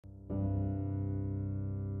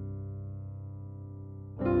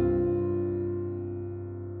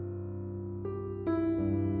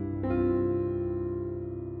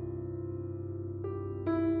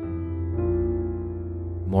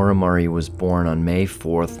MissingMauraMurray was born on May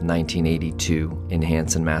 4th, 1982 in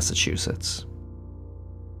Hanson, Massachusetts.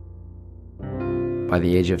 By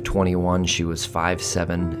the age of 21, she was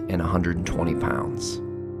 5'7" and 120 pounds.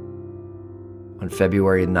 On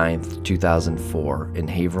February 9th, 2004, in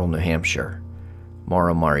Haverhill, New Hampshire,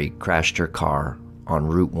 Maura Murray crashed her car on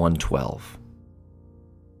Route 112.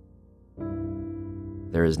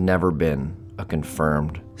 There has never been a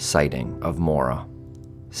confirmed sighting of Maura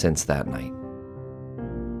since that night.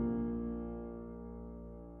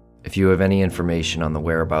 If you have any information on the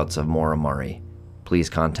whereabouts of Maura Murray, please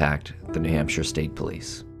contact the New Hampshire State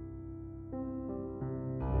Police.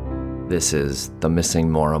 This is the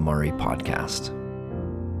Missing Maura Murray podcast.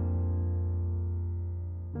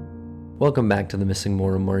 Welcome back to the Missing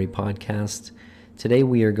Maura Murray podcast. Today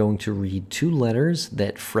we are going to read two letters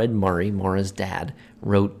that Fred Murray, Maura's dad,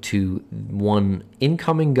 wrote to one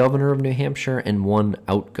incoming governor of New Hampshire and one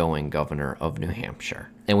outgoing governor of New Hampshire.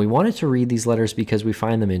 And we wanted to read these letters because we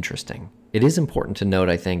find them interesting. It is important to note,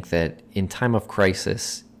 I think, that in time of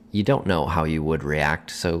crisis, you don't know how you would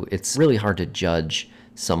react, so it's really hard to judge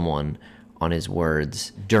someone on his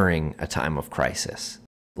words during a time of crisis.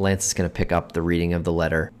 Lance is going to pick up the reading of the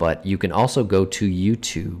letter, but you can also go to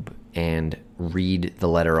YouTube and read the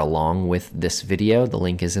letter along with this video. The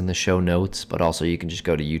link is in the show notes, but also you can just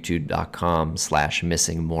go to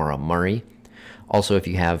youtube.com/MissingMauraMurray. Also, if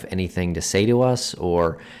you have anything to say to us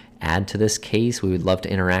or add to this case, we would love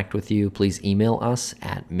to interact with you. Please email us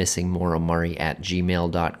at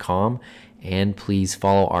missingmauramurray@gmail.com, and please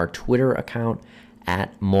follow our Twitter account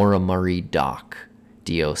at MauraMurrayDoc,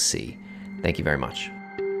 DOC. Thank you very much.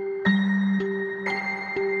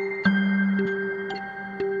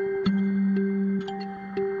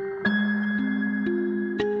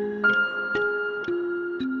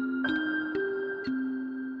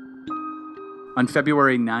 On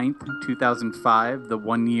February 9th, 2005, the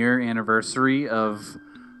one-year anniversary of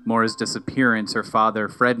Maura's disappearance, her father,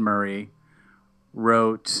 Fred Murray,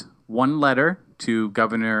 wrote one letter to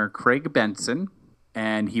Governor Craig Benson,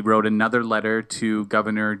 and he wrote another letter to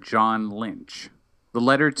Governor John Lynch. The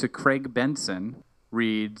letter to Craig Benson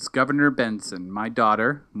reads, Governor Benson, my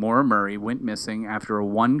daughter, Maura Murray, went missing after a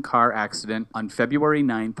one-car accident on February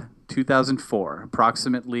 9th, 2004,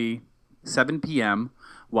 approximately 7 p.m.,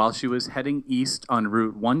 while she was heading east on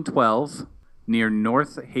Route 112 near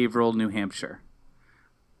North Haverhill, New Hampshire.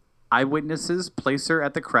 Eyewitnesses place her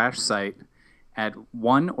at the crash site at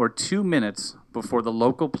 1 or 2 minutes before the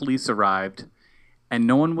local police arrived, and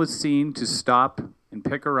no one was seen to stop and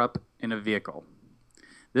pick her up in a vehicle.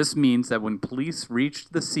 This means that when police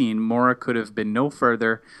reached the scene, Maura could have been no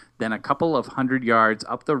further than a couple of 100 yards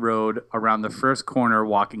up the road around the first corner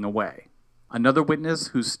walking away. Another witness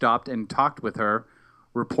who stopped and talked with her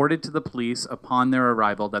reported to the police upon their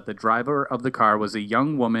arrival that the driver of the car was a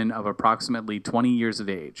young woman of approximately 20 years of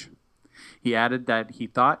age. He added that he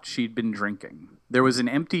thought she'd been drinking. There was an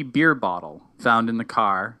empty beer bottle found in the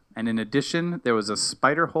car, and in addition, there was a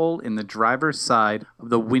spider hole in the driver's side of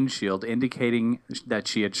the windshield indicating that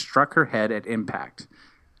she had struck her head at impact.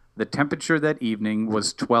 The temperature that evening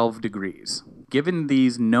was 12 degrees. Given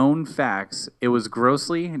these known facts, it was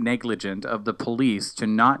grossly negligent of the police to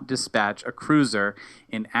not dispatch a cruiser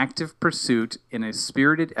in active pursuit in a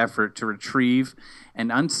spirited effort to retrieve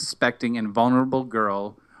an unsuspecting and vulnerable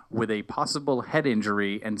girl with a possible head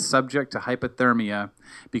injury and subject to hypothermia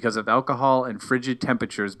because of alcohol and frigid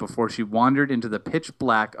temperatures before she wandered into the pitch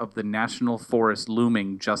black of the national forest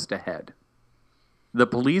looming just ahead. The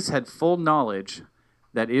police had full knowledge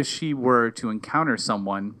that if she were to encounter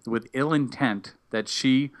someone with ill intent, that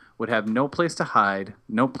she would have no place to hide,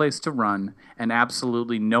 no place to run, and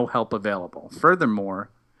absolutely no help available. Furthermore,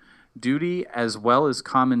 duty as well as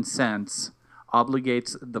common sense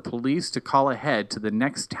obligates the police to call ahead to the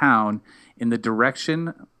next town in the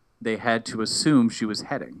direction they had to assume she was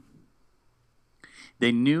heading.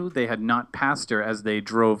 They knew they had not passed her as they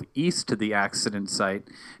drove east to the accident site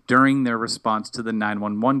during their response to the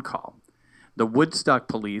 911 call. The Woodstock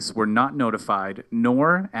police were not notified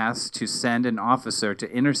nor asked to send an officer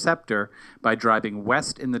to intercept her by driving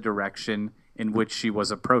west in the direction in which she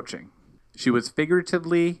was approaching. She was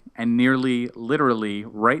figuratively and nearly literally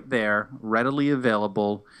right there, readily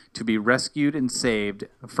available to be rescued and saved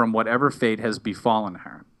from whatever fate has befallen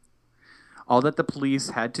her. All that the police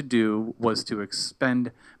had to do was to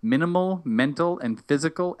expend minimal mental and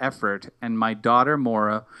physical effort, and my daughter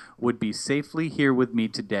Maura would be safely here with me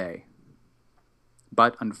today.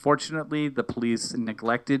 But unfortunately, the police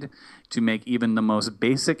neglected to make even the most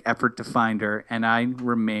basic effort to find her, and I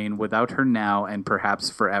remain without her now and perhaps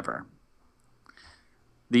forever.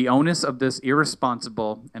 The onus of this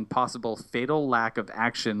irresponsible and possible fatal lack of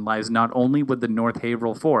action lies not only with the North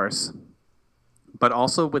Haverhill Force, but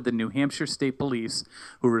also with the New Hampshire State Police,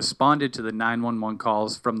 who responded to the 911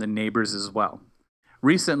 calls from the neighbors as well.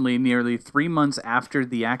 Recently, nearly 3 months after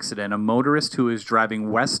the accident, a motorist who was driving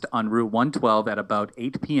west on Route 112 at about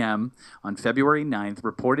 8 p.m. on February 9th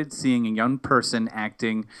reported seeing a young person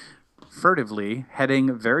acting furtively,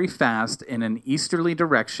 heading very fast in an easterly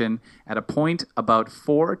direction at a point about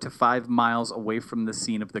 4 to 5 miles away from the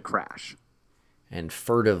scene of the crash. And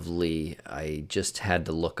furtively, I just had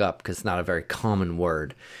to look up because it's not a very common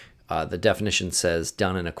word. The definition says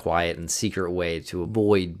done in a quiet and secret way to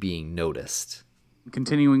avoid being noticed.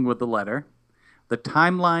 Continuing with the letter, the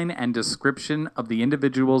timeline and description of the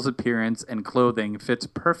individual's appearance and clothing fits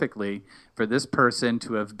perfectly for this person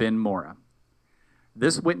to have been Maura.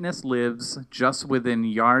 This witness lives just within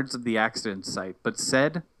yards of the accident site, but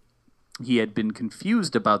said he had been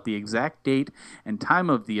confused about the exact date and time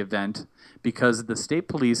of the event because the state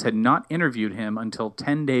police had not interviewed him until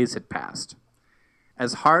 10 days had passed.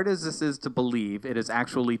 As hard as this is to believe, it is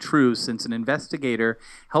actually true, since an investigator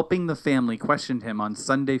helping the family questioned him on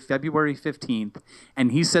Sunday, February 15th,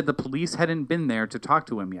 and he said the police hadn't been there to talk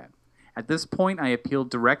to him yet. At this point, I appealed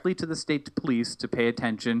directly to the state police to pay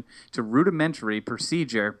attention to rudimentary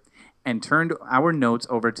procedure and turned our notes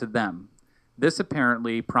over to them. This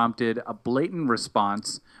apparently prompted a blatant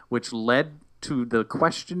response, which led to the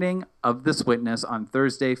questioning of this witness on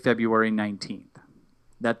Thursday, February 19th.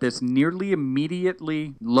 That this nearly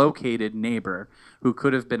immediately located neighbor, who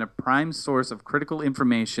could have been a prime source of critical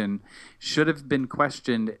information, should have been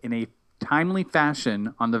questioned in a timely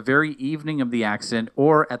fashion on the very evening of the accident,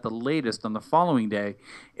 or at the latest on the following day,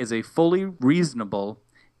 is a fully reasonable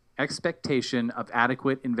expectation of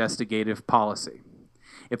adequate investigative policy.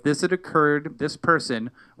 If this had occurred, this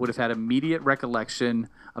person would have had immediate recollection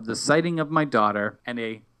of the sighting of my daughter, and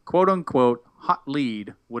a quote-unquote hot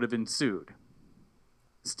lead would have ensued.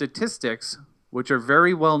 Statistics, which are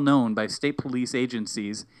very well known by state police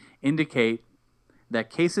agencies, indicate that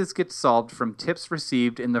cases get solved from tips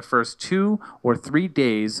received in the first 2 or 3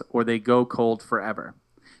 days, or they go cold forever.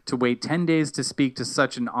 To wait 10 days to speak to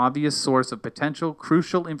such an obvious source of potential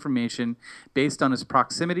crucial information based on its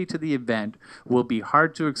proximity to the event will be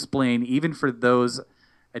hard to explain even for those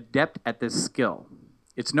adept at this skill.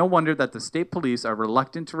 It's no wonder that the state police are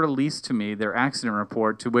reluctant to release to me their accident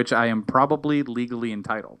report, to which I am probably legally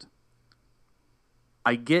entitled.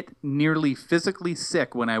 I get nearly physically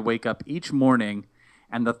sick when I wake up each morning,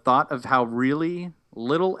 and the thought of how really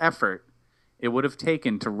little effort it would have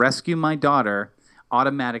taken to rescue my daughter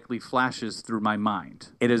automatically flashes through my mind.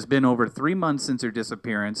 It has been over 3 months since her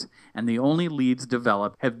disappearance, and the only leads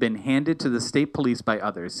developed have been handed to the state police by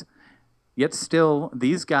others. Yet still,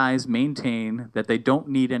 these guys maintain that they don't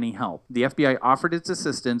need any help. The FBI offered its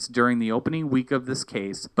assistance during the opening week of this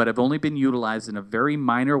case, but have only been utilized in a very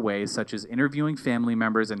minor way, such as interviewing family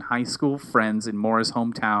members and high school friends in Maura's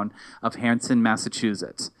hometown of Hanson,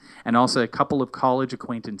 Massachusetts, and also a couple of college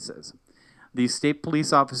acquaintances. These state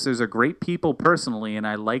police officers are great people personally, and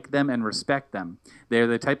I like them and respect them. They are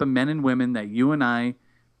the type of men and women that you and I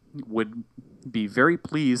would be very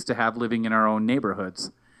pleased to have living in our own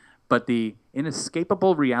neighborhoods. But the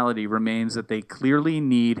inescapable reality remains that they clearly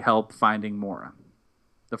need help finding Maura.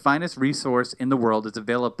 The finest resource in the world is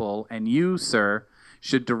available, and you, sir,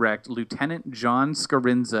 should direct Lieutenant John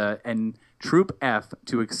Scarinza and Troop F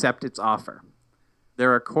to accept its offer.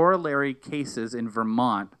 There are corollary cases in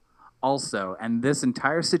Vermont also, and this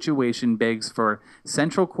entire situation begs for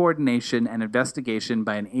central coordination and investigation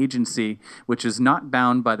by an agency which is not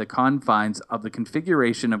bound by the confines of the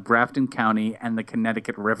configuration of Grafton County and the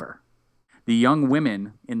Connecticut River. The young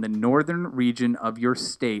women in the northern region of your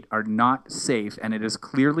state are not safe, and it is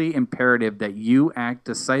clearly imperative that you act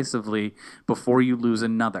decisively before you lose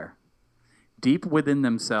another. Deep within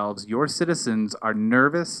themselves, your citizens are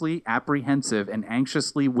nervously apprehensive and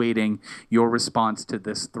anxiously waiting your response to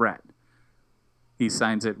this threat. He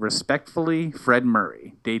signs it respectfully, Fred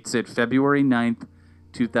Murray. Dates it February 9th,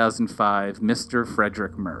 2005, Mr.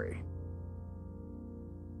 Frederick Murray.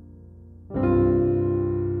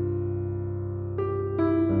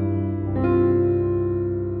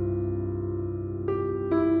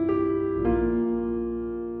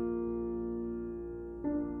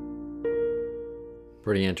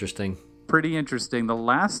 Pretty interesting. Pretty interesting. The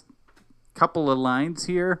last couple of lines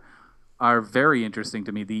here are very interesting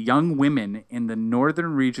to me. The young women in the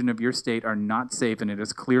northern region of your state are not safe, and it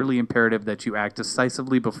is clearly imperative that you act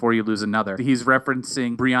decisively before you lose another. He's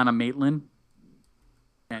referencing Brianna Maitland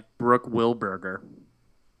and Brooke Wilberger.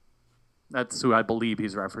 That's who I believe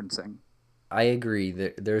he's referencing. I agree.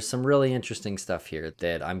 There's some really interesting stuff here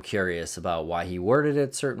that I'm curious about why he worded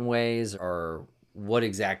it certain ways or what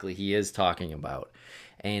exactly he is talking about.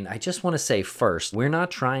 And I just want to say first, we're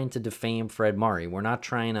not trying to defame Fred Murray. We're not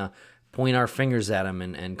trying to point our fingers at him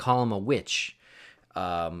and call him a witch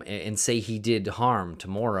and say he did harm to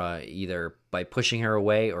Maura either by pushing her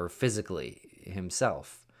away or physically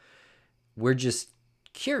himself. We're just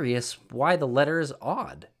curious why the letter is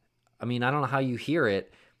odd. I mean, I don't know how you hear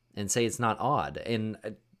it and say it's not odd. And,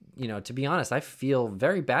 to be honest, I feel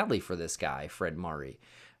very badly for this guy, Fred Murray.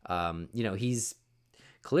 He's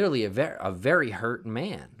clearly a very hurt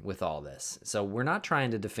man with all this. So we're not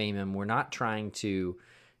trying to defame him. We're not trying to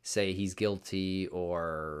say he's guilty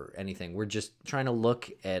or anything. We're just trying to look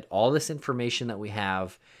at all this information that we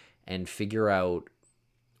have and figure out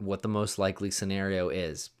what the most likely scenario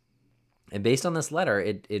is. And based on this letter,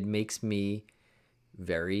 it makes me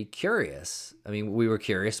very curious. I mean, we were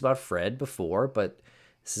curious about Fred before, but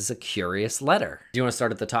this is a curious letter. Do you want to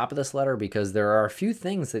start at the top of this letter? Because there are a few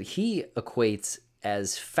things that he equates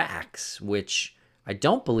as facts, which I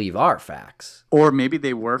don't believe are facts. Or maybe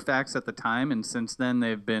they were facts at the time, and since then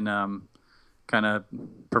they've been kind of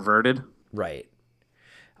perverted. Right.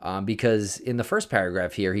 Because in the first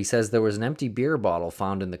paragraph here, he says there was an empty beer bottle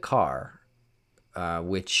found in the car,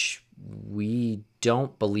 which we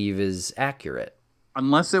don't believe is accurate.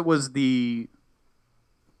 Unless it was the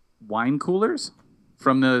wine coolers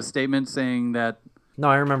from the statement saying that. No,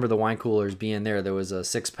 I remember the wine coolers being there. There was a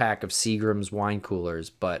 6-pack of Seagram's wine coolers,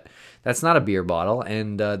 but that's not a beer bottle,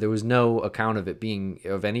 and there was no account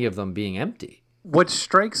of any of them being empty. What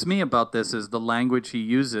strikes me about this is the language he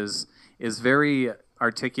uses is very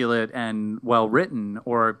articulate and well written,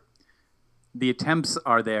 or the attempts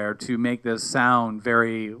are there to make this sound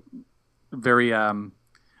very, very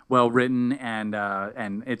well written,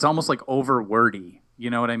 and it's almost like over wordy. You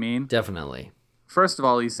know what I mean? Definitely. First of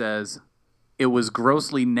all, he says, it was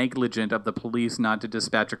grossly negligent of the police not to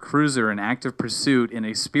dispatch a cruiser in active pursuit in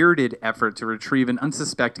a spirited effort to retrieve an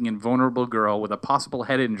unsuspecting and vulnerable girl with a possible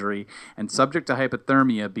head injury and subject to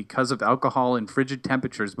hypothermia because of alcohol and frigid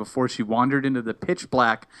temperatures before she wandered into the pitch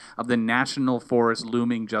black of the national forest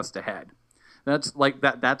looming just ahead. That's like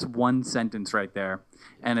that. That's one sentence right there,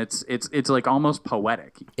 and it's like almost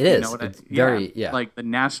poetic. It is. It's very. Like the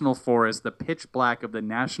national forest, the pitch black of the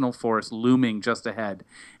national forest looming just ahead,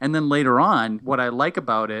 and then later on, what I like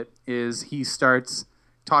about it is he starts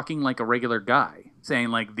talking like a regular guy, saying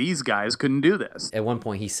like these guys couldn't do this. At one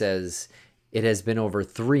point, he says, "It has been over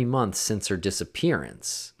 3 months since her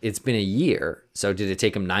disappearance. It's been a year. So did it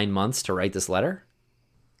take him 9 months to write this letter?"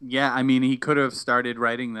 Yeah, I mean, he could have started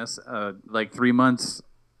writing this like 3 months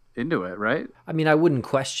into it, right? I mean, I wouldn't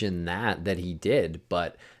question that he did,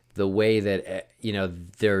 but the way that,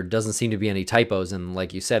 there doesn't seem to be any typos, and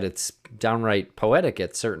like you said, it's downright poetic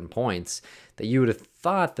at certain points, that you would have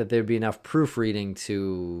thought that there'd be enough proofreading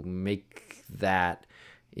to make that,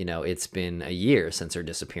 it's been a year since her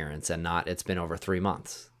disappearance and not it's been over 3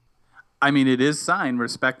 months. I mean, it is signed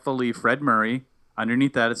respectfully Fred Murray.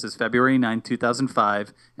 Underneath that, it says February 9,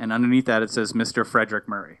 2005, and underneath that, it says Mr. Frederick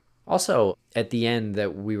Murray. Also, at the end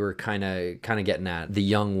that we were kind of getting at, the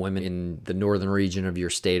young women in the northern region of your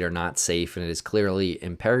state are not safe, and it is clearly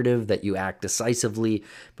imperative that you act decisively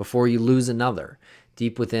before you lose another.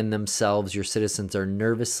 Deep within themselves, your citizens are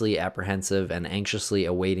nervously apprehensive and anxiously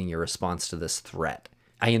awaiting your response to this threat.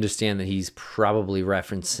 I understand that he's probably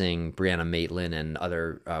referencing Brianna Maitland and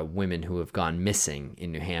other women who have gone missing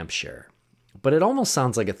in New Hampshire. But it almost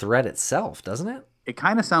sounds like a threat itself, doesn't it? It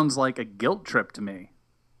kind of sounds like a guilt trip to me.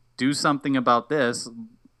 Do something about this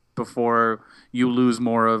before you lose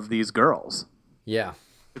more of these girls. Yeah.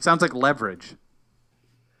 It sounds like leverage.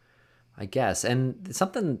 I guess. And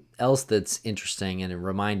something else that's interesting, and it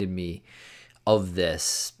reminded me of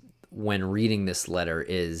this when reading this letter,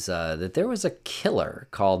 is that there was a killer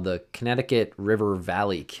called the Connecticut River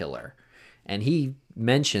Valley Killer. And he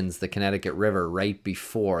mentions the Connecticut River right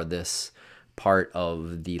before this part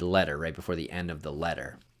of the letter, right before the end of the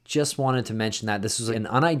letter. Just wanted to mention that this was an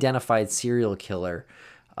unidentified serial killer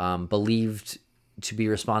believed to be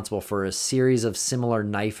responsible for a series of similar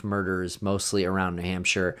knife murders, mostly around New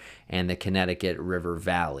Hampshire and the Connecticut River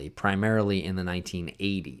Valley, primarily in the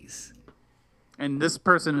 1980s. And this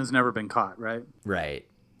person has never been caught, right? Right.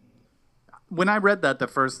 When I read that, the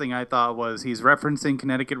first thing I thought was he's referencing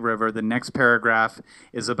Connecticut River. The next paragraph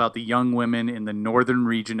is about the young women in the northern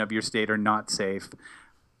region of your state are not safe.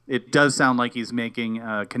 It does sound like he's making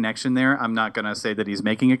a connection there. I'm not going to say that he's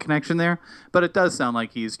making a connection there, but it does sound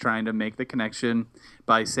like he's trying to make the connection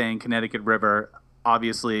by saying Connecticut River.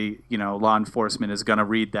 obviously, law enforcement is going to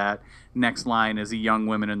read that. Next line is the young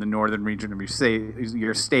women in the northern region of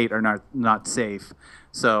your state are not safe.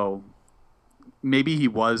 So maybe he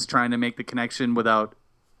was trying to make the connection without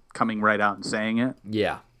coming right out and saying it.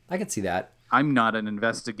 Yeah, I can see that. I'm not an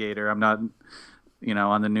investigator. I'm not,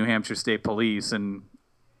 on the New Hampshire State Police. And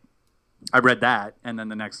I read that and then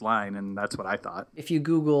the next line, and that's what I thought. If you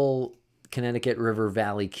Google Connecticut River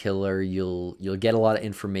Valley Killer, you'll get a lot of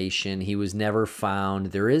information. He was never found.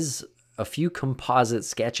 There is a few composite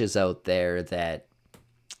sketches out there that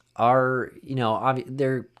are,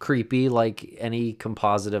 they're creepy like any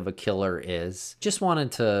composite of a killer is. Just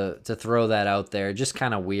wanted to throw that out there. Just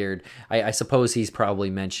kind of weird. I suppose he's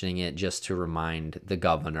probably mentioning it just to remind the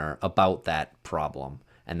governor about that problem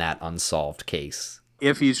and that unsolved case.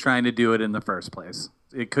 If he's trying to do it in the first place.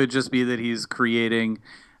 It could just be that he's creating,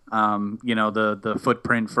 the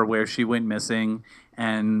footprint for where she went missing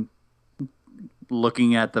and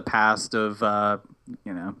looking at the past of,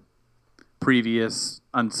 previous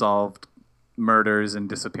unsolved murders and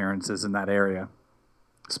disappearances in that area,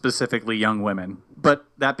 specifically young women. But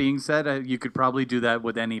that being said, you could probably do that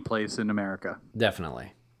with any place in America.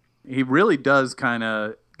 Definitely. He really does kind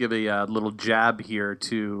of give a little jab here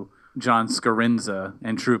to John Scarinza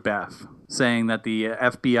and Troop F, saying that the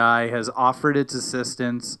FBI has offered its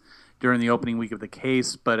assistance during the opening week of the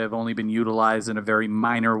case, but have only been utilized in a very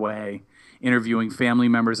minor way, interviewing family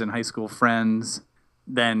members and high school friends.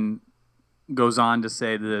 Then goes on to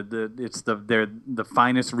say that it's the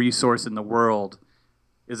finest resource in the world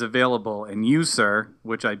is available, and you, sir,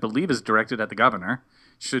 which I believe is directed at the governor,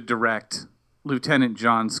 should direct Lieutenant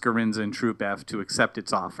John Scarinza and Troop F to accept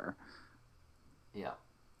its offer. Yeah.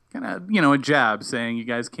 Kind of, a jab saying you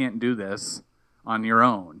guys can't do this on your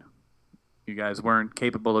own. You guys weren't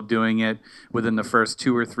capable of doing it within the first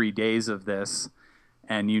 2 or 3 days of this,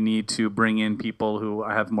 and you need to bring in people who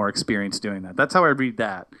have more experience doing that. That's how I read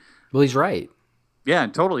that. Well, he's right. Yeah,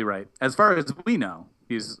 totally right. As far as we know,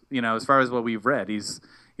 he's, as far as what we've read, he's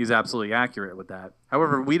absolutely accurate with that.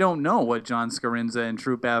 However, we don't know what John Scarinza and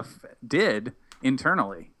Troop F did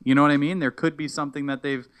internally. You know what I mean? There could be something that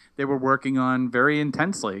they were working on very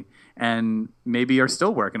intensely and maybe are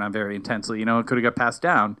still working on very intensely. It could have got passed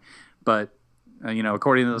down. But,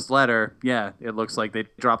 according to this letter, yeah, it looks like they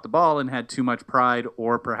dropped the ball and had too much pride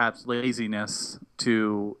or perhaps laziness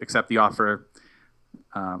to accept the offer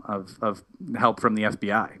of help from the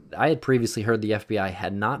FBI. I had previously heard the FBI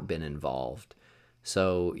had not been involved.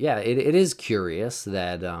 So, yeah, it is curious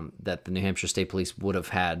that that the New Hampshire State Police would have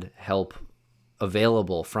had help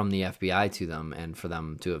available from the FBI to them and for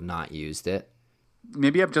them to have not used it.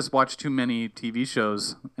 Maybe I've just watched too many TV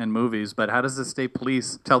shows and movies, but how does the state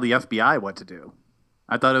police tell the FBI what to do?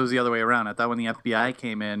 I thought it was the other way around. I thought when the FBI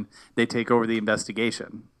came in, they take over the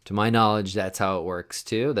investigation. To my knowledge, that's how it works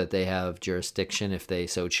too, that they have jurisdiction if they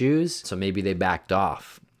so choose. So maybe they backed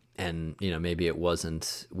off and, maybe it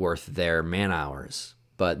wasn't worth their man hours.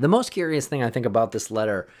 But the most curious thing I think about this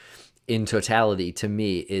letter in totality to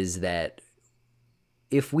me is that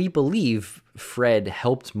if we believe Fred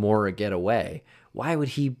helped Maura get away, why would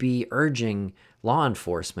he be urging law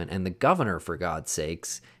enforcement and the governor, for God's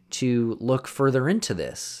sakes, to look further into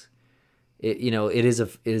this? It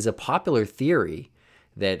is a popular theory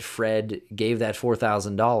that Fred gave that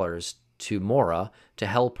 $4,000 to Maura to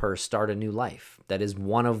help her start a new life. That is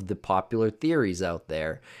one of the popular theories out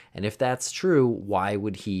there. And if that's true, why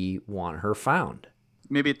would he want her found?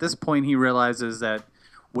 Maybe at this point he realizes that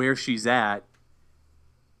where she's at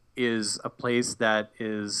is a place that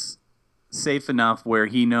is safe enough where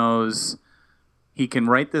he knows he can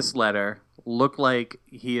write this letter, look like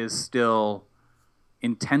he is still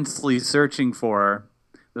intensely searching for her.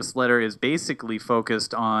 This letter is basically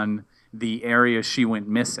focused on the area she went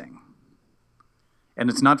missing. And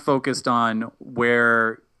it's not focused on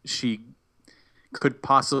where she could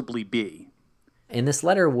possibly be. And this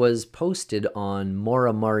letter was posted on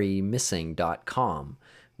MauraMurrayMissing.com,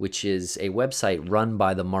 which is a website run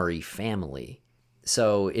by the Murray family.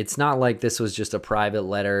 So it's not like this was just a private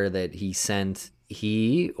letter that he sent.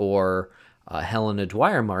 He or Helena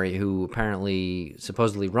Dwyer Murray, who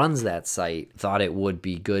supposedly runs that site, thought it would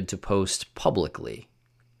be good to post publicly.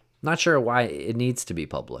 Not sure why it needs to be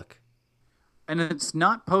public. And it's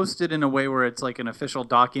not posted in a way where it's like an official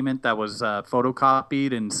document that was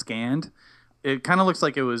photocopied and scanned. It kind of looks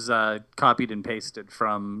like it was copied and pasted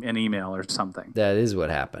from an email or something. That is what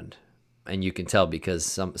happened. And you can tell because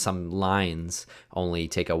some lines only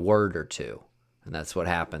take a word or two. And that's what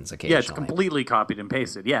happens occasionally. Yeah, it's completely copied and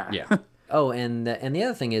pasted. Yeah. Yeah. Oh, and the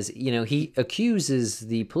other thing is, he accuses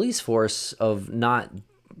the police force of not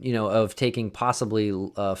of taking possibly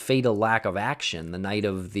a fatal lack of action the night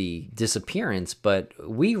of the disappearance. But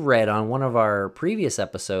we read on one of our previous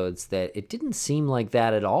episodes that it didn't seem like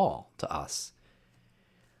that at all to us.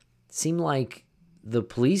 It seemed like the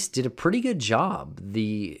police did a pretty good job.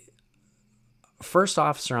 The first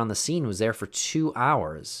officer on the scene was there for 2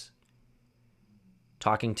 hours,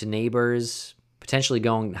 talking to neighbors, potentially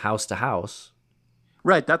going house to house.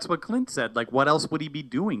 Right, that's what Clint said. Like, what else would he be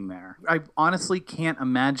doing there? I honestly can't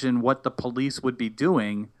imagine what the police would be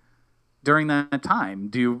doing during that time.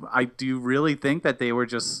 Do you really think that they were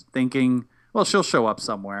just thinking, well, she'll show up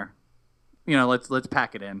somewhere. Let's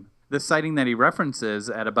pack it in. The sighting that he references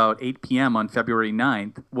at about 8 p.m. on February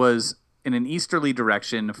 9th was in an easterly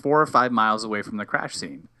direction, 4 or 5 miles away from the crash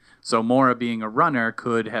scene. So Maura, being a runner,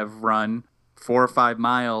 could have run 4 or 5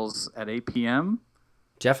 miles at 8 p.m.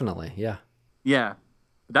 Definitely, yeah. Yeah.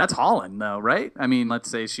 That's hauling, though, right? I mean, let's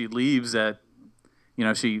say she leaves at,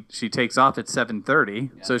 she takes off at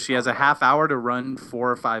 7:30, so she has a half hour to run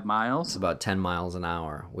 4 or 5 miles. It's about 10 miles an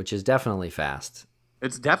hour, which is definitely fast.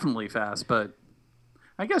 It's definitely fast, but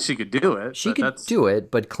I guess she could do it. She could do it,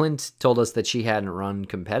 but Clint told us that she hadn't run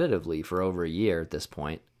competitively for over a year at this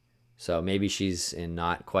point. So maybe she's in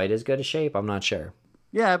not quite as good a shape. I'm not sure.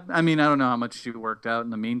 Yeah, I mean, I don't know how much she worked out in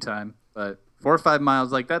the meantime, but 4 or 5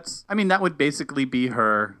 miles, that would basically be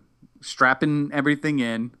her strapping everything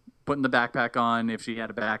in, putting the backpack on if she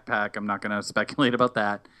had a backpack. I'm not going to speculate about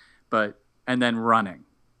that, and then running,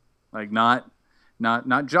 like not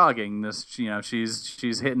jogging. This,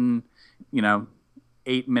 she's hitting,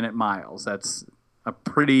 8-minute miles. That's a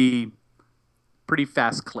pretty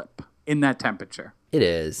fast clip in that temperature. It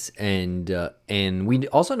is, and we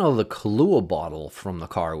also know the Kahlua bottle from the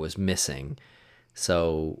car was missing,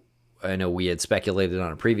 so I know we had speculated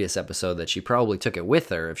on a previous episode that she probably took it with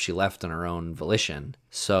her if she left on her own volition.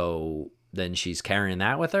 So then she's carrying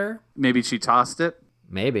that with her? Maybe she tossed it?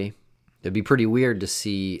 Maybe. It'd be pretty weird to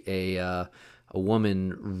see a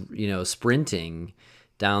woman, sprinting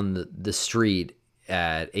down the street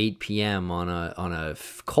at 8 p.m. on a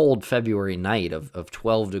cold February night of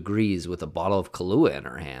 12 degrees with a bottle of Kahlua in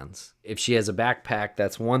her hands. If she has a backpack,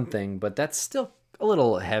 that's one thing, but that's still a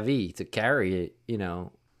little heavy to carry,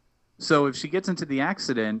 So if she gets into the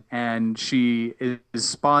accident and she is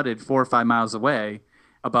spotted 4 or 5 miles away,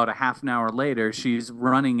 about a half an hour later, she's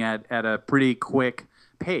running at a pretty quick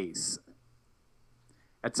pace.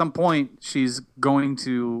 At some point, she's going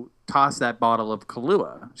to toss that bottle of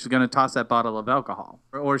Kahlua. She's going to toss that bottle of alcohol.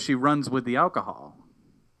 Or she runs with the alcohol.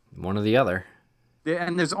 One or the other.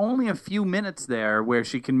 And there's only a few minutes there where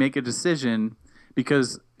she can make a decision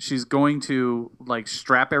because she's going to,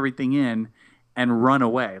 strap everything in and run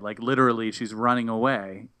away. Like, literally, she's running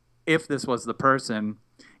away. If she was the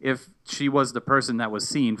person that was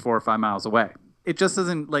seen 4 or 5 miles away. It just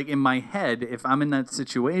doesn't, in my head, if I'm in that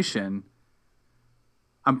situation,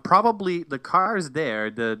 I'm probably, the car's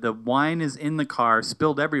there, the wine is in the car,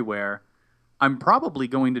 spilled everywhere. I'm probably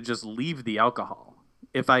going to just leave the alcohol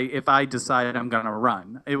if I decide I'm going to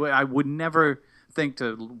run. I would never think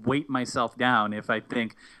to weight myself down if I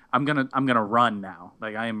think I'm gonna run now.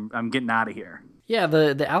 Like, I'm getting out of here. Yeah,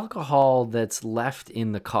 the alcohol that's left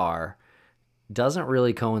in the car doesn't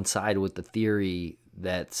really coincide with the theory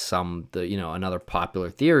that another popular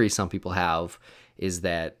theory some people have is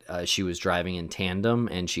that she was driving in tandem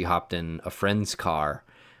and she hopped in a friend's car.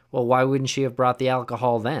 Well, why wouldn't she have brought the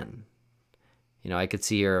alcohol then? I could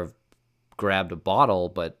see her have grabbed a bottle,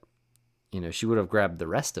 but she would have grabbed the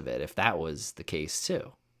rest of it if that was the case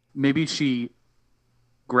too. Maybe she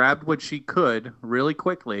grabbed what she could really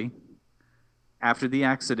quickly after the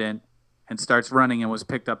accident and starts running and was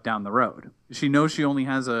picked up down the road. She knows she only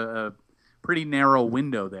has a pretty narrow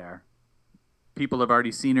window there. People have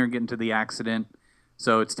already seen her get into the accident,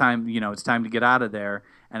 so it's time to get out of there.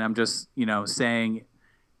 And I'm just, saying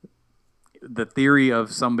the theory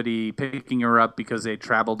of somebody picking her up because they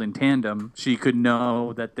traveled in tandem, she could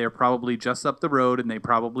know that they're probably just up the road and they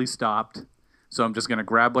probably stopped. So I'm just going to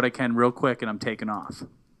grab what I can real quick and I'm taking off.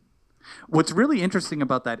 What's really interesting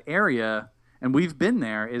about that area, and we've been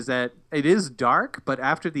there, is that it is dark, but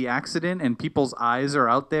after the accident and people's eyes are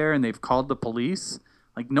out there and they've called the police,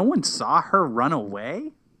 no one saw her run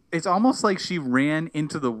away. It's almost like she ran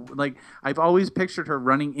into I've always pictured her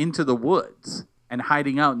running into the woods and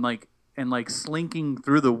hiding out and slinking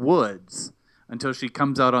through the woods until she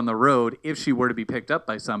comes out on the road if she were to be picked up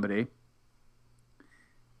by somebody.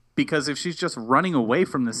 Because if she's just running away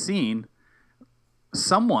from the scene,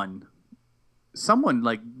 someone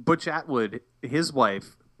like Butch Atwood, his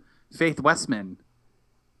wife, Faith Westman,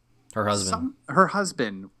 her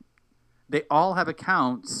husband, they all have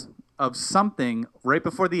accounts of something right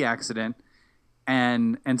before the accident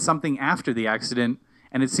and something after the accident,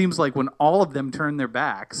 and it seems like when all of them turned their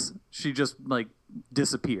backs, she just like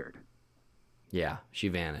disappeared. Yeah, she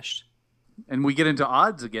vanished. And we get into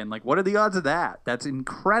odds again. Like, what are the odds of that? That's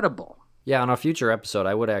incredible. Yeah, on a future episode,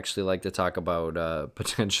 I would actually like to talk about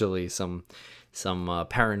potentially some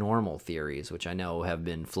paranormal theories, which I know have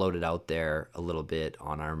been floated out there a little bit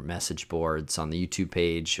on our message boards, on the YouTube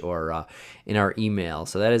page, or in our email.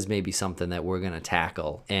 So that is maybe something that we're going to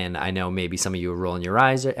tackle. And I know maybe some of you are rolling your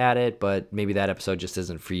eyes at it, but maybe that episode just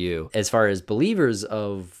isn't for you. As far as believers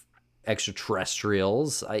of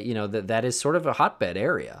extraterrestrials, that is sort of a hotbed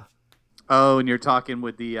area. Oh, and you're talking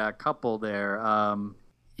with the couple there.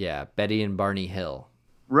 Yeah, Betty and Barney Hill.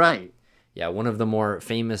 Right. Yeah, one of the more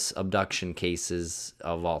famous abduction cases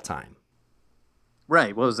of all time.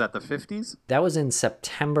 Right. What was that, the 50s? That was in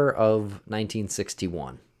September of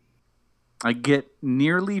 1961. I get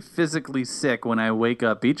nearly physically sick when I wake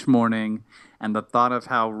up each morning, and the thought of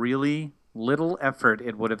how really little effort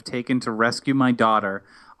it would have taken to rescue my daughter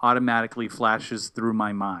automatically flashes through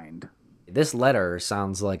my mind. This letter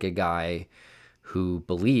sounds like a guy who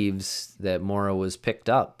believes that Maura was picked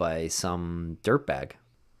up by some dirtbag.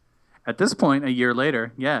 At this point, a year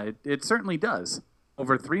later, yeah, it certainly does.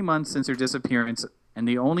 Over 3 months since her disappearance, and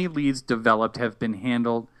the only leads developed have been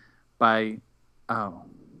handled by... Oh.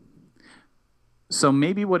 So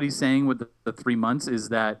maybe what he's saying with the 3 months is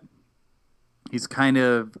that he's kind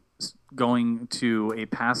of going to a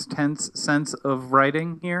past tense sense of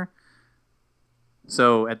writing here.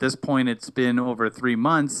 So at this point, it's been over 3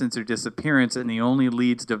 months since her disappearance, and the only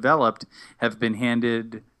leads developed have been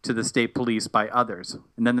handed to the state police by others.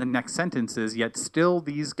 And then the next sentence is, yet still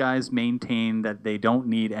these guys maintain that they don't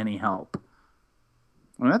need any help.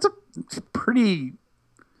 Well, that's a pretty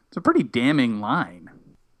damning line.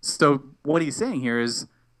 So what he's saying here is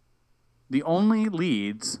the only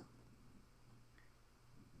leads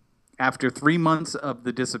after 3 months of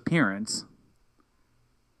the disappearance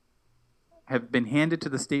have been handed to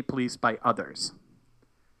the state police by others.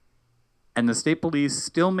 And the state police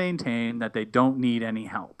still maintain that they don't need any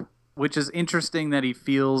help, which is interesting that he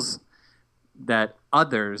feels that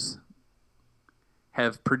others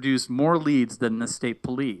have produced more leads than the state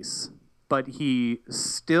police, but he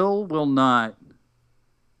still will not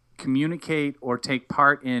communicate or take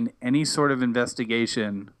part in any sort of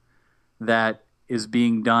investigation that is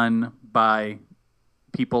being done by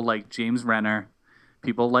people like James Renner,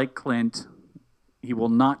 people like Clint. He will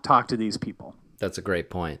not talk to these people. That's a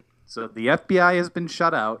great point. So the FBI has been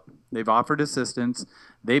shut out. They've offered assistance.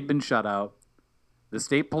 They've been shut out. The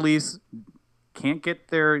state police can't get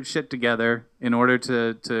their shit together in order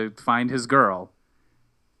to find his girl.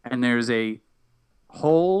 And there's a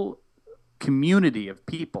whole community of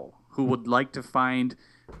people who would like to find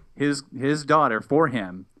his daughter for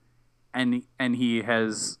him. And he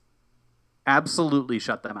has absolutely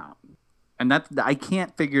shut them out. And I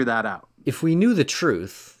can't figure that out. If we knew the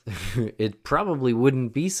truth, it probably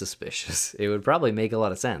wouldn't be suspicious. It would probably make a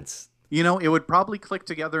lot of sense. You know, it would probably click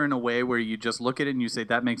together in a way where you just look at it and you say,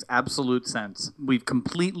 that makes absolute sense. We've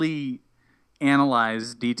completely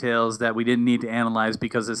analyzed details that we didn't need to analyze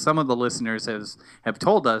because, as some of the listeners have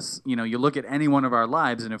told us, you know, you look at any one of our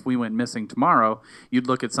lives, and if we went missing tomorrow, you'd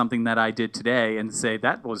look at something that I did today and say,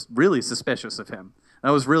 that was really suspicious of him. That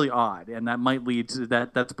was really odd, and that might lead to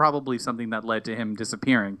that. That's probably something that led to him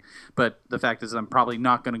disappearing. But the fact is, I'm probably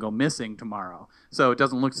not going to go missing tomorrow, so it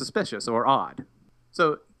doesn't look suspicious or odd.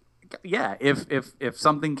 So, yeah, if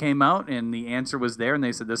something came out and the answer was there, and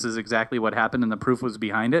they said this is exactly what happened, and the proof was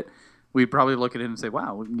behind it, we'd probably look at it and say,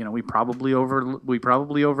 wow, you know, we probably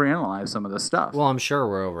overanalyzed some of this stuff. Well, I'm sure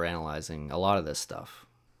we're overanalyzing a lot of this stuff.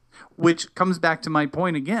 Which comes back to my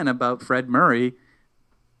point again about Fred Murray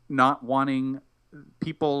not wanting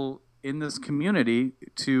people in this community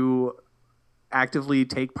to actively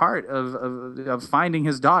take part of finding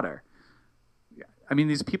his daughter. I mean,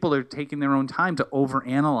 these people are taking their own time to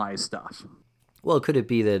overanalyze stuff. Well, could it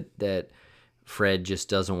be that Fred just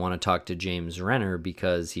doesn't want to talk to James Renner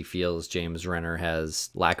because he feels James Renner has,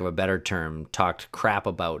 lack of a better term, talked crap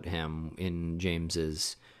about him in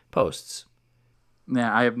James's posts?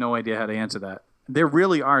 Yeah, I have no idea how to answer that. There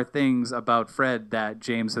really are things about Fred that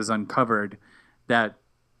James has uncovered that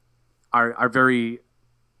are very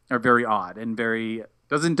odd and very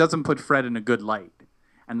doesn't put Fred in a good light.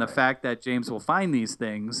 And the fact that James will find these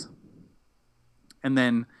things and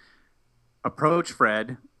then approach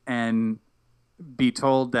Fred and be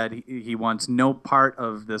told that he wants no part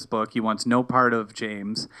of this book, he wants no part of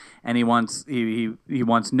James, and he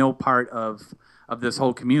wants no part of this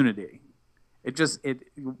whole community.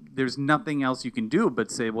 There's nothing else you can do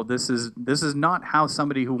but say, well, this is not how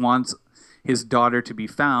somebody who wants his daughter to be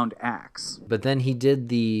found acts. But then he did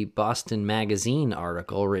the Boston Magazine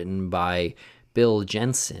article written by Bill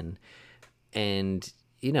Jensen, and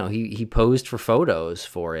he posed for photos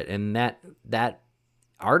for it, and that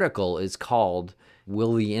article is called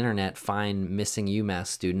 "Will the Internet Find Missing UMass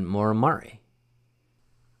Student Maura Murray?"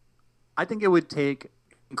 I think it would take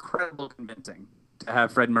incredible convincing to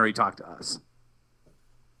have Fred Murray talk to us.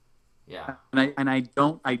 Yeah, and I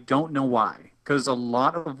don't know why, because a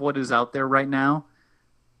lot of what is out there right now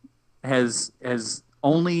has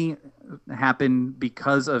only happened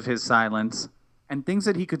because of his silence, and things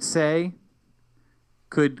that he could say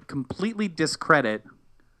could completely discredit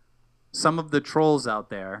some of the trolls out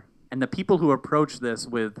there and the people who approach this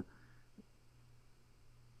with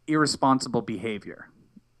irresponsible behavior.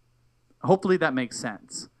 Hopefully that makes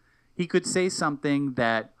sense. He could say something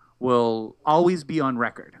that will always be on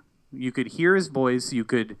record. You could hear his voice, you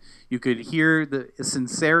could hear the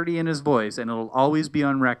sincerity in his voice, and it'll always be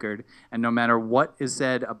on record. And no matter what is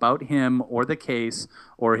said about him or the case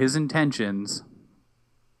or his intentions,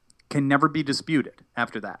 can never be disputed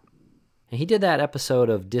after that. And he did that episode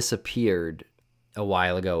of Disappeared a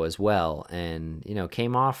while ago as well, and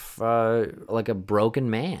came off like a broken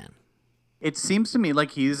man. It seems to me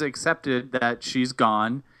like he's accepted that she's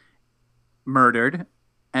gone, murdered,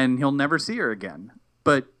 and he'll never see her again.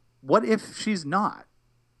 But what if she's not?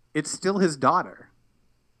 It's still his daughter.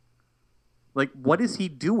 Like, what is he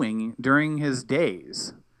doing during his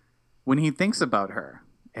days when he thinks about her?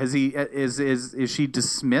 Is she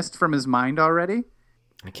dismissed from his mind already?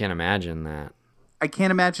 I can't imagine that. I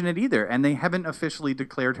can't imagine it either. And they haven't officially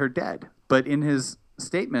declared her dead. But in his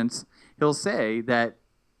statements, he'll say that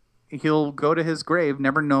he'll go to his grave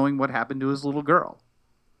never knowing what happened to his little girl.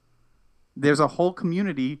 There's a whole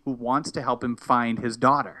community who wants to help him find his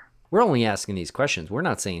daughter. We're only asking these questions. We're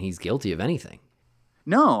not saying he's guilty of anything.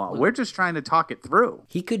 No, we're just trying to talk it through.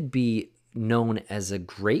 He could be known as a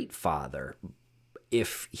great father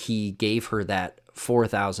if he gave her that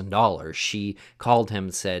 $4,000. She called him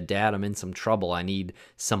and said, "Dad, I'm in some trouble. I need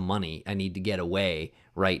some money. I need to get away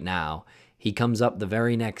right now." He comes up the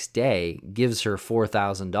very next day, gives her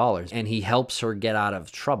 $4,000, and he helps her get out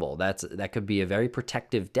of trouble. That could be a very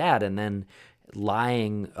protective dad, and then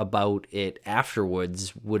lying about it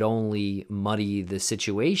afterwards would only muddy the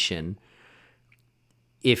situation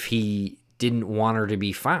if he didn't want her to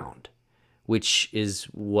be found, which is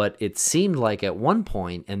what it seemed like at one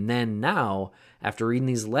point. And then now, after reading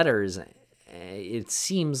these letters, it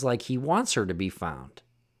seems like he wants her to be found.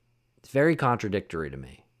 It's very contradictory to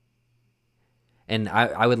me. And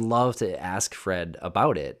I would love to ask Fred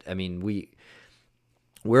about it. I mean,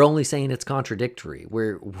 we're only saying it's contradictory.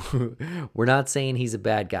 We're not saying he's a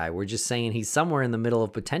bad guy. We're just saying he's somewhere in the middle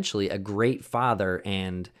of potentially a great father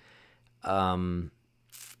and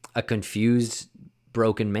a confused,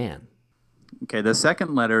 broken man. Okay, the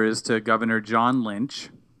second letter is to Governor John Lynch.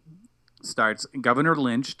 Starts, Governor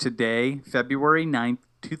Lynch, today, February 9th,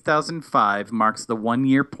 2005, marks the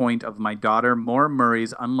one-year point of my daughter Maura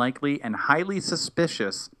Murray's unlikely and highly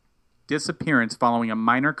suspicious disappearance following a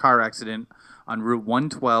minor car accident on Route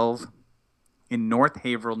 112 in North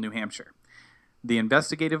Haverhill, New Hampshire. The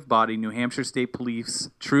investigative body, New Hampshire State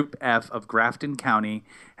Police Troop F of Grafton County,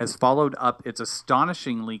 has followed up its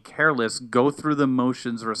astonishingly careless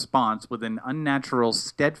go-through-the-motions response with an unnatural,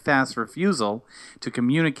 steadfast refusal to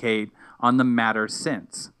communicate on the matter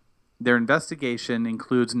since. Their investigation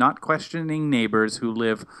includes not questioning neighbors who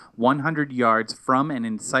live 100 yards from and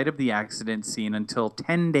in sight of the accident scene until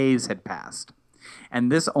 10 days had passed.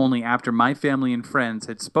 And this only after my family and friends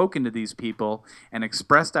had spoken to these people and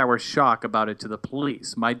expressed our shock about it to the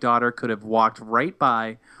police. My daughter could have walked right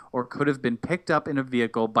by or could have been picked up in a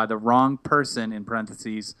vehicle by the wrong person, in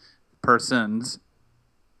parentheses, persons,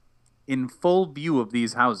 in full view of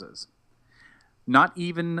these houses. Not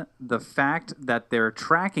even the fact that their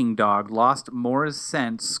tracking dog lost Maura's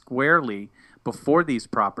scent squarely before these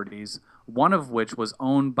properties, one of which was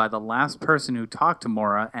owned by the last person who talked to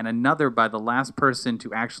Maura and another by the last person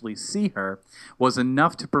to actually see her, was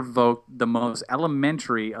enough to provoke the most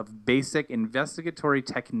elementary of basic investigatory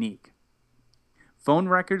technique. Phone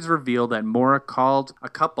records reveal that Maura called a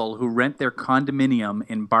couple who rent their condominium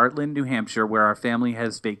in Bartlett, New Hampshire, where our family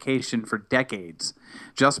has vacationed for decades,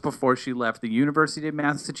 just before she left the University of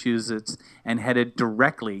Massachusetts and headed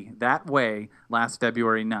directly that way last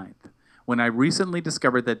February 9th. When I recently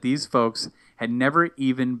discovered that these folks had never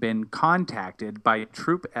even been contacted by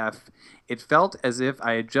Troop F, it felt as if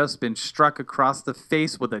I had just been struck across the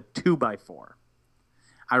face with a 2x4.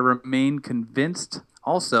 I remain convinced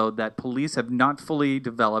Also, that police have not fully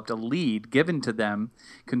developed a lead given to them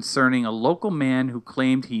concerning a local man who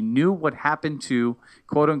claimed he knew what happened to,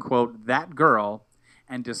 quote-unquote, that girl,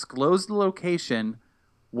 and disclosed the location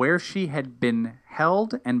where she had been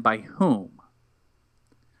held and by whom.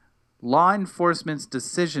 Law enforcement's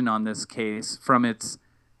decision on this case from its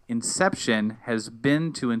inception has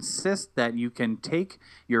been to insist that you can take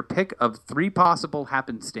your pick of 3 possible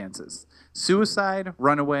happenstances: suicide,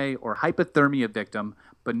 runaway, or hypothermia victim,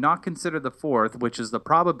 but not consider the 4th, which is the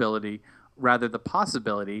probability, rather the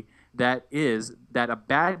possibility, that is that a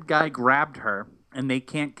bad guy grabbed her and they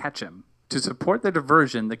can't catch him. To support the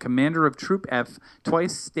diversion, the commander of Troop F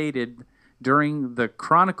twice stated during the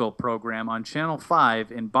Chronicle program on Channel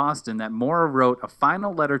 5 in Boston that Maura wrote a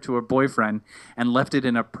final letter to her boyfriend and left it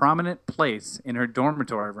in a prominent place in her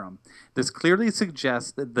dormitory room. This clearly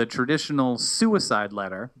suggests the traditional suicide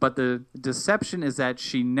letter, but the deception is that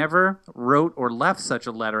she never wrote or left such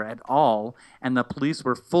a letter at all, and the police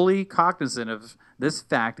were fully cognizant of this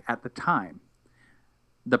fact at the time.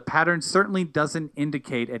 The pattern certainly doesn't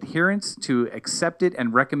indicate adherence to accepted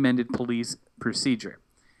and recommended police procedure.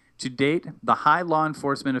 To date, the high law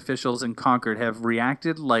enforcement officials in Concord have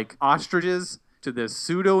reacted like ostriches to this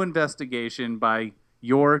pseudo-investigation by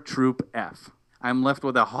your Troop F. I'm left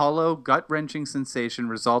with a hollow, gut-wrenching sensation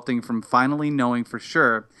resulting from finally knowing for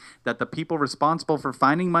sure that the people responsible for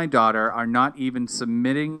finding my daughter are not even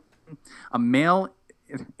submitting a mail-in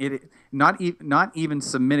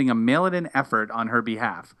effort on her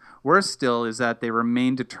behalf. Worse still is that they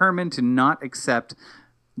remain determined to not accept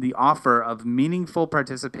the offer of meaningful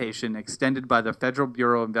participation extended by the Federal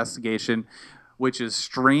Bureau of Investigation, which is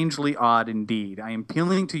strangely odd indeed. I am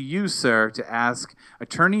appealing to you, sir, to ask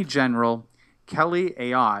Attorney General Kelly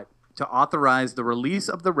Ayotte to authorize the release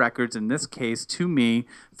of the records in this case to me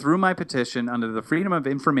through my petition under the Freedom of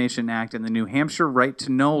Information Act and the New Hampshire Right to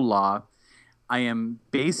Know law. I am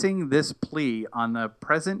basing this plea on the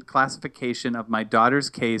present classification of my daughter's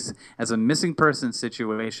case as a missing person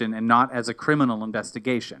situation and not as a criminal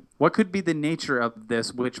investigation. What could be the nature of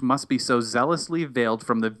this which must be so zealously veiled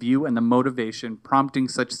from the view and the motivation prompting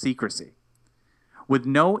such secrecy? With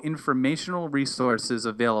no informational resources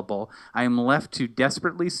available, I am left to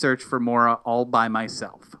desperately search for Maura all by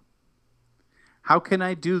myself. How can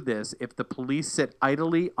I do this if the police sit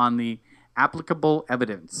idly on the applicable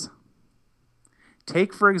evidence?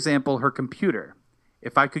 Take, for example, her computer.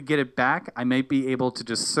 If I could get it back, I might be able to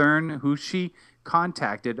discern who she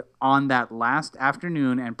contacted on that last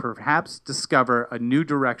afternoon and perhaps discover a new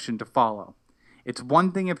direction to follow. It's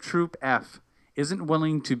one thing if Troop F isn't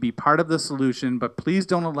willing to be part of the solution, but please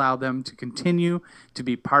don't allow them to continue to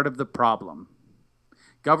be part of the problem.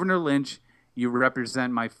 Governor Lynch, you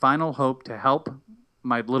represent my final hope to help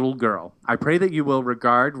my little girl. I pray that you will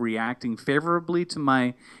regard reacting favorably to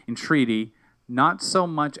my entreaty not so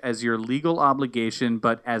much as your legal obligation,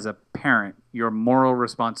 but as a parent, your moral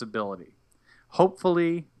responsibility.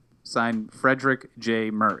 Hopefully, signed Frederick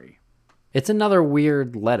J. Murray. It's another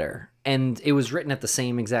weird letter, and it was written at the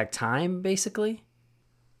same exact time, basically?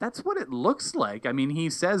 That's what it looks like. I mean, he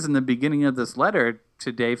says in the beginning of this letter,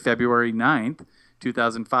 today, February 9th,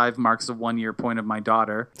 2005, marks the 1-year point of my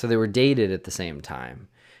daughter. So they were dated at the same time.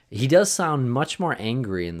 He does sound much more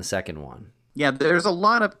angry in the second one. Yeah, there's a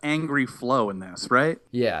lot of angry flow in this, right?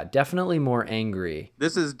 Yeah, definitely more angry.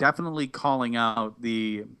 This is definitely calling out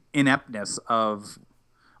the ineptness of,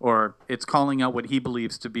 or it's calling out what he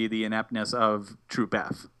believes to be the ineptness of Troop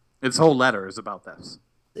F. Its whole letter is about this.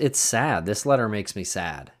 It's sad. This letter makes me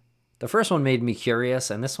sad. The first one made me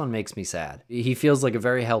curious, and this one makes me sad. He feels like a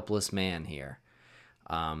very helpless man here.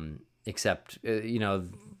 Except,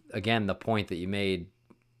 again, the point that you made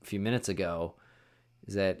a few minutes ago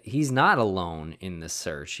is that he's not alone in this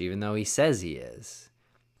search, even though he says he is.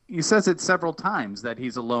 He says it several times that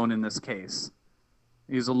he's alone in this case.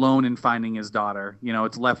 He's alone in finding his daughter.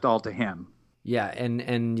 It's left all to him. Yeah,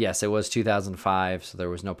 and yes, it was 2005, so there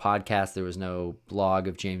was no podcast, there was no blog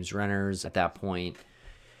of James Renner's at that point.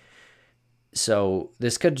 So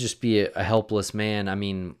this could just be a helpless man. I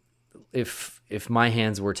mean, if my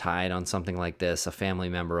hands were tied on something like this, a family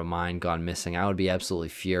member of mine gone missing, I would be absolutely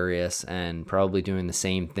furious and probably doing the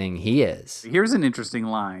same thing he is. Here's an interesting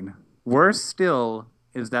line. Worse still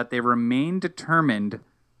is that they remain determined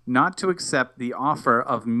not to accept the offer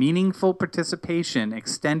of meaningful participation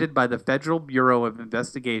extended by the Federal Bureau of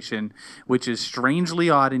Investigation, which is strangely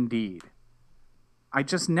odd indeed. I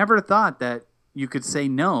just never thought that you could say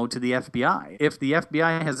no to the FBI. If the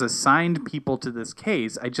FBI has assigned people to this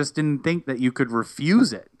case, I just didn't think that you could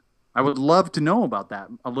refuse it. I would love to know about that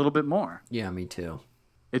a little bit more. Yeah, me too.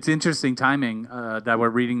 It's interesting timing that we're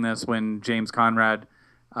reading this when James Conrad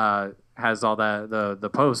has all the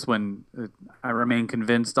posts. When I remain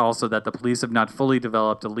convinced also that the police have not fully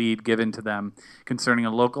developed a lead given to them concerning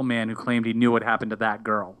a local man who claimed he knew what happened to that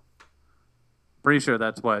girl. Pretty sure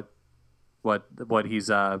that's what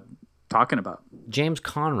he's talking about. James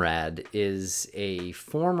Conrad is a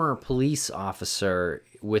former police officer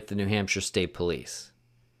with the New Hampshire State Police.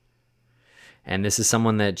 And this is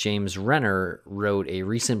someone that James Renner wrote a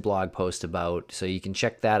recent blog post about, so you can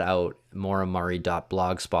check that out,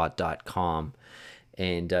 MauraMurray.blogspot.com.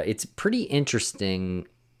 And it's pretty interesting.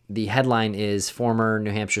 The headline is, former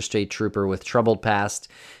New Hampshire State Trooper with troubled past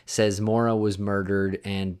says Maura was murdered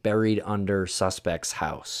and buried under suspect's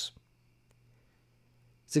house.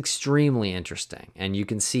 It's extremely interesting. And you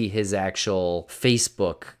can see his actual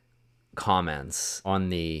Facebook comments on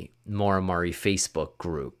the Maura Murray Facebook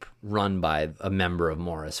group run by a member of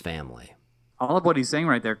Maura's family. All of what he's saying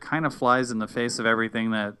right there kind of flies in the face of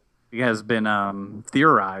everything that has been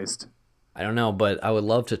theorized. I don't know, but I would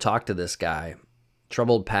love to talk to this guy.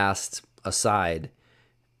 Troubled past aside,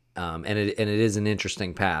 and it is an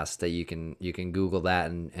interesting past that you can Google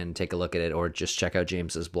that and take a look at it, or just check out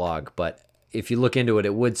James's blog. But if you look into it,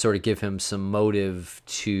 it would sort of give him some motive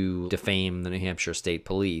to defame the New Hampshire State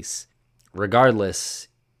Police. Regardless,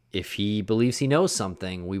 if he believes he knows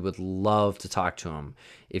something, we would love to talk to him.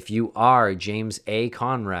 If you are James A.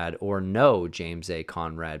 Conrad or know James A.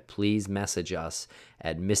 Conrad, please message us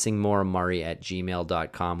at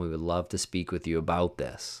MissingMauraMurray@gmail.com. We would love to speak with you about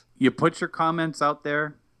this. You put your comments out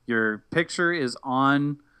there. Your picture is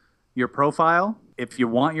on your profile. If you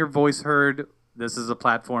want your voice heard, this is a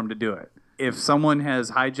platform to do it. If someone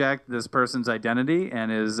has hijacked this person's identity and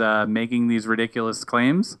is making these ridiculous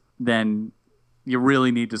claims, then you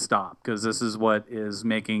really need to stop, because this is what is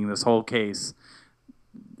making this whole case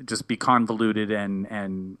just be convoluted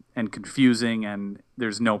and confusing, and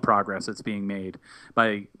there's no progress that's being made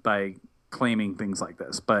by claiming things like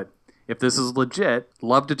this. But if this is legit,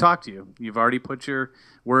 love to talk to you. You've already put your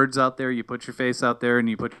words out there, you put your face out there, and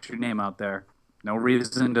you put your name out there. No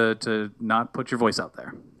reason to not put your voice out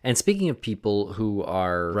there. And speaking of people who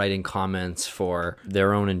are writing comments for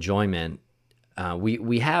their own enjoyment,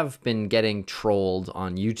 we have been getting trolled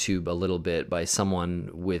on YouTube a little bit by someone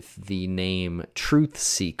with the name Truth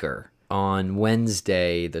Seeker. On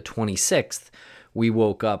Wednesday, the 26th, we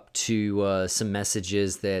woke up to some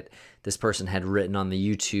messages that this person had written on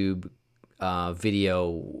the YouTube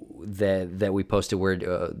video that we posted, where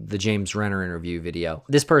the James Renner interview video.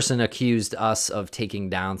 This person accused us of taking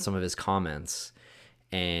down some of his comments,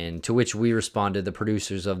 and to which we responded, the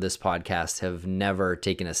producers of this podcast have never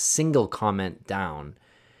taken a single comment down,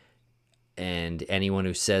 and anyone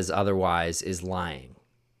who says otherwise is lying.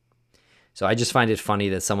 So I just find it funny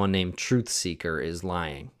that someone named Truth Seeker is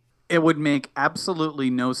lying. It would make absolutely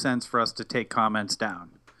no sense for us to take comments down.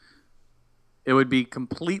 It would be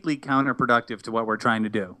completely counterproductive to what we're trying to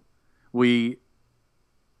do. We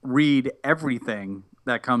read everything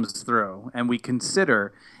that comes through, and we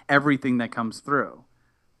consider everything that comes through.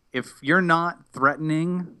 If you're not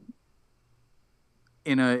threatening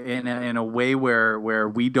in a way where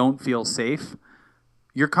we don't feel safe,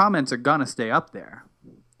 your comments are gonna stay up there.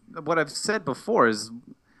 What I've said before is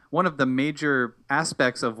one of the major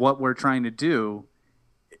aspects of what we're trying to do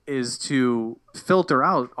is to filter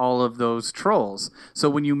out all of those trolls. So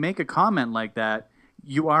when you make a comment like that,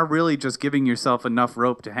 you are really just giving yourself enough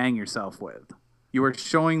rope to hang yourself with. You are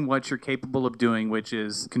showing what you're capable of doing, which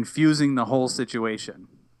is confusing the whole situation.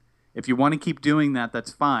 If you want to keep doing that,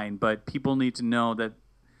 that's fine, but people need to know that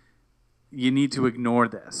you need to ignore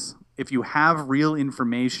this. If you have real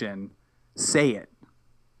information, say it.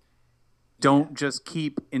 Don't just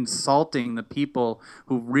keep insulting the people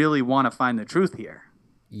who really want to find the truth here.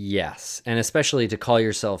 Yes, and especially to call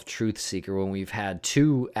yourself Truth Seeker when we've had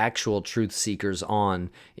two actual Truth Seekers on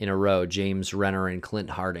in a row, James Renner and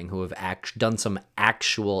Clint Harding, who have done some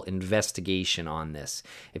actual investigation on this.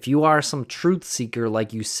 If you are some Truth Seeker,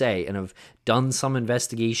 like you say, and have done some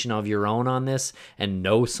investigation of your own on this and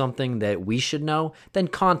know something that we should know, then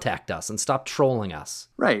contact us and stop trolling us.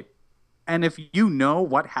 Right. And if you know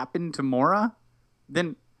what happened to Maura,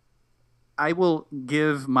 then I will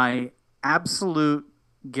give my absolute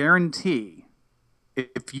guarantee,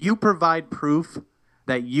 if you provide proof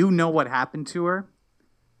that you know what happened to her,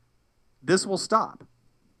 this will stop.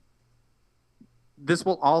 This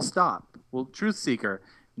will all stop. Well, Truth Seeker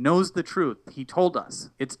knows the truth. He told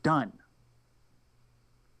us. It's done.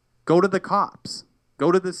 Go to the cops.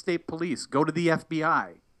 Go to the state police. Go to the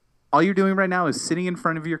FBI. All you're doing right now is sitting in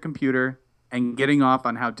front of your computer and getting off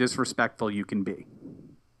on how disrespectful you can be.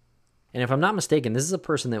 And if I'm not mistaken, this is a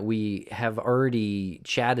person that we have already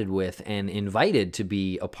chatted with and invited to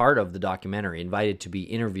be a part of the documentary, invited to be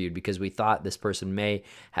interviewed, because we thought this person may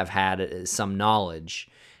have had some knowledge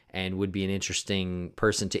and would be an interesting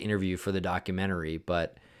person to interview for the documentary.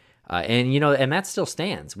 But and that still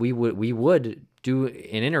stands. We would do an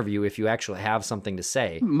interview if you actually have something to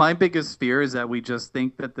say. My biggest fear is that we just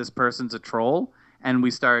think that this person's a troll and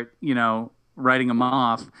we start, writing them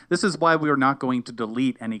off. This is why we are not going to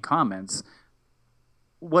delete any comments.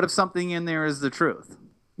 What if something in there is the truth?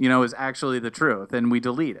 Is actually the truth, and we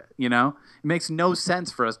delete it. It makes no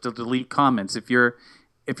sense for us to delete comments if you're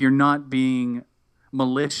not being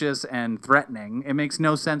malicious and threatening. It makes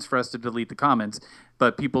no sense for us to delete the comments,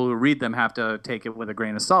 but people who read them have to take it with a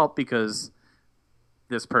grain of salt because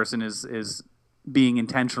this person is being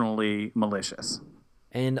intentionally malicious.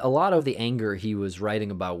 And a lot of the anger he was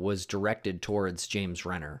writing about was directed towards James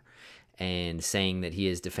Renner, and saying that he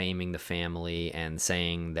is defaming the family and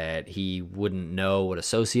saying that he wouldn't know what a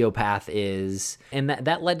sociopath is. And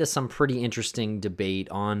that led to some pretty interesting debate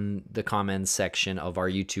on the comments section of our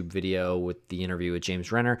YouTube video with the interview with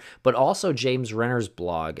James Renner, but also James Renner's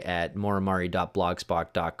blog at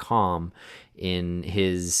MauraMurray.blogspot.com. In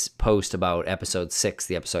his post about episode 6,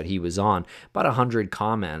 the episode he was on, about 100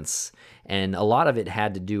 comments. And a lot of it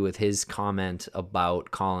had to do with his comment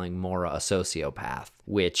about calling Maura a sociopath,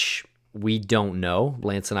 which we don't know.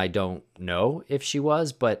 Lance and I don't know if she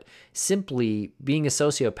was, but simply being a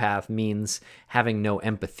sociopath means having no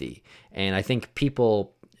empathy. And I think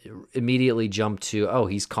people immediately jump to, oh,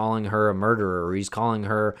 he's calling her a murderer, or he's calling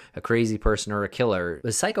her a crazy person or a killer.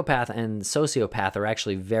 The psychopath and sociopath are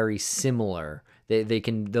actually very similar.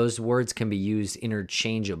 Those words can be used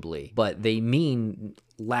interchangeably, but they mean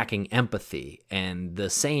lacking empathy. And the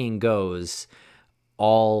saying goes,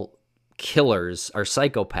 all killers are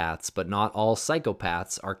psychopaths, but not all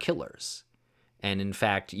psychopaths are killers. And in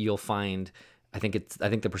fact, you'll find, I think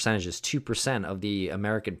the percentage is 2% of the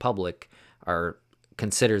American public are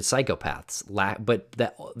considered psychopaths. But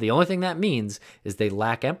the only thing that means is they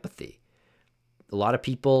lack empathy. A lot of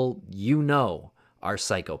people are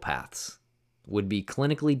psychopaths, would be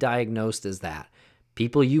clinically diagnosed as that.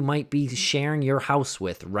 People you might be sharing your house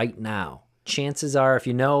with right now. Chances are, if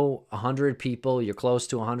you know 100 people, you're close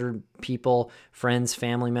to 100 people, friends,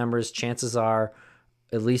 family members, chances are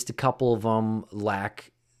at least a couple of them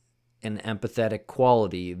lack an empathetic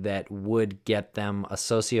quality that would get them a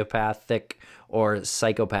sociopathic or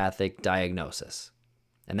psychopathic diagnosis.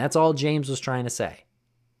 And that's all James was trying to say.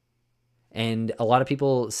 And a lot of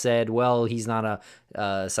people said, well, he's not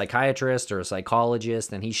a psychiatrist or a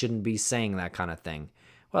psychologist, and he shouldn't be saying that kind of thing.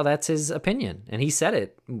 Well, that's his opinion, and he said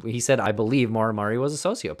it. He said, I believe Maura Murray was a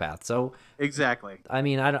sociopath. So exactly. I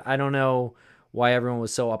mean, I don't know why everyone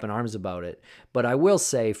was so up in arms about it. But I will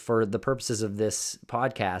say, for the purposes of this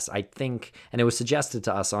podcast, I think, and it was suggested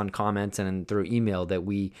to us on comments and through email, that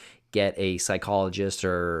we get a psychologist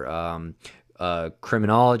or a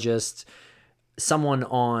criminologist,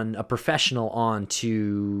 a professional on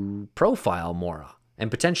to profile Maura, and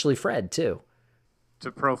potentially Fred too.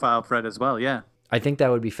 To profile Fred as well, yeah. I think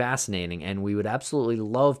that would be fascinating, and we would absolutely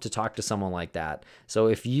love to talk to someone like that. So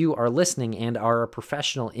if you are listening and are a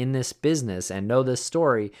professional in this business and know this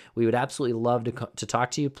story, we would absolutely love to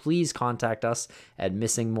talk to you. Please contact us at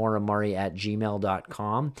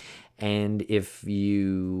MissingMauraMurray@gmail.com. And if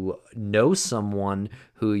you know someone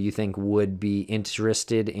who you think would be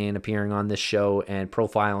interested in appearing on this show and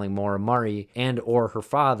profiling Maura Murray and or her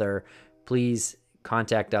father, please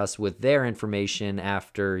contact us with their information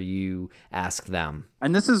after you ask them.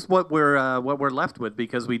 And this is what we're left with,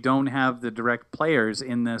 because we don't have the direct players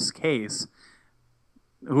in this case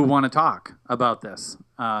who want to talk about this.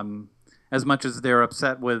 As much as they're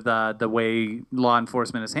upset with the way law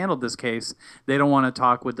enforcement has handled this case, they don't want to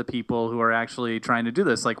talk with the people who are actually trying to do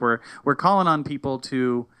this. Like we're calling on people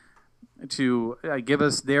to give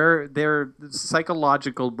us their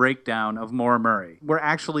psychological breakdown of Maura Murray. We're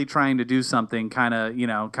actually trying to do something kind of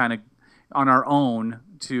on our own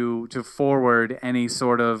to forward any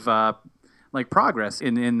sort of progress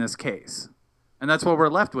in this case. And that's what we're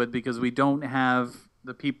left with, because we don't have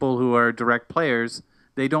the people who are direct players.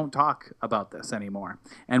 They don't talk about this anymore.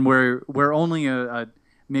 And we're only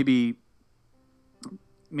maybe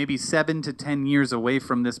 7 to 10 years away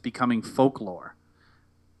from this becoming folklore.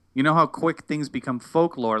 You know how quick things become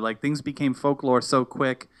folklore? Like, things became folklore so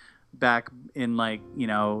quick back in,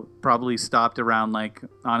 probably stopped around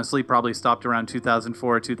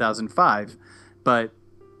 2004 or 2005. But,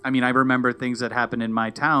 I mean, I remember things that happened in my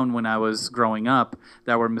town when I was growing up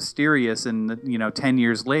that were mysterious, and, 10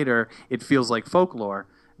 years later, it feels like folklore.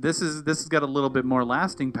 this has got a little bit more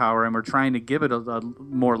lasting power, and we're trying to give it a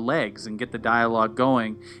more legs and get the dialogue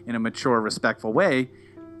going in a mature, respectful way,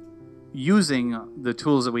 using the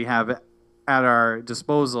tools that we have at our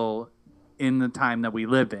disposal in the time that we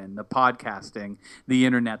live in, the podcasting, the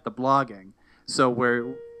internet, the blogging.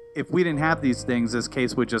 So if we didn't have these things, this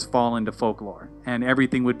case would just fall into folklore and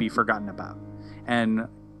everything would be forgotten about. And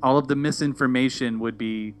all of the misinformation would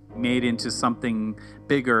be made into something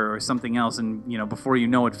bigger or something else. And, before you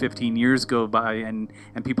know it, 15 years go by and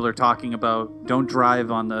people are talking about, don't drive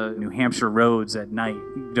on the New Hampshire roads at night.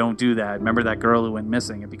 Don't do that. Remember that girl who went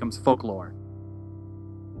missing? It becomes folklore.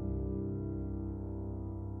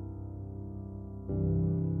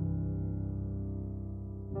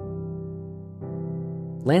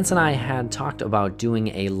 Lance and I had talked about doing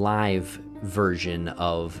a live version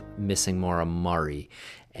of Missing Maura Murray,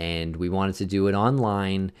 and we wanted to do it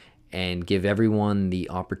online and give everyone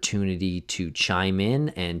the opportunity to chime in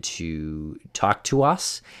and to talk to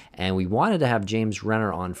us. And we wanted to have James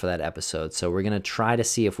Renner on for that episode, so we're going to try to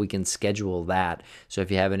see if we can schedule that. So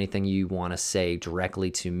if you have anything you want to say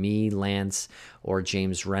directly to me, Lance, or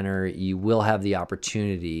James Renner, you will have the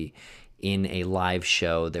opportunity in a live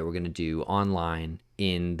show that we're going to do online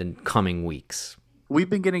in the coming weeks. We've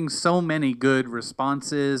been getting so many good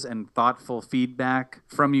responses and thoughtful feedback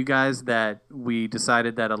from you guys that we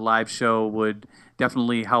decided that a live show would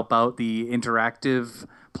definitely help out the interactive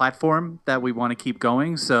platform that we want to keep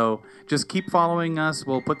going. So just keep following us.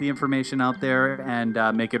 We'll put the information out there and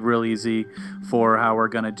make it real easy for how we're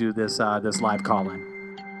going to do this live call-in.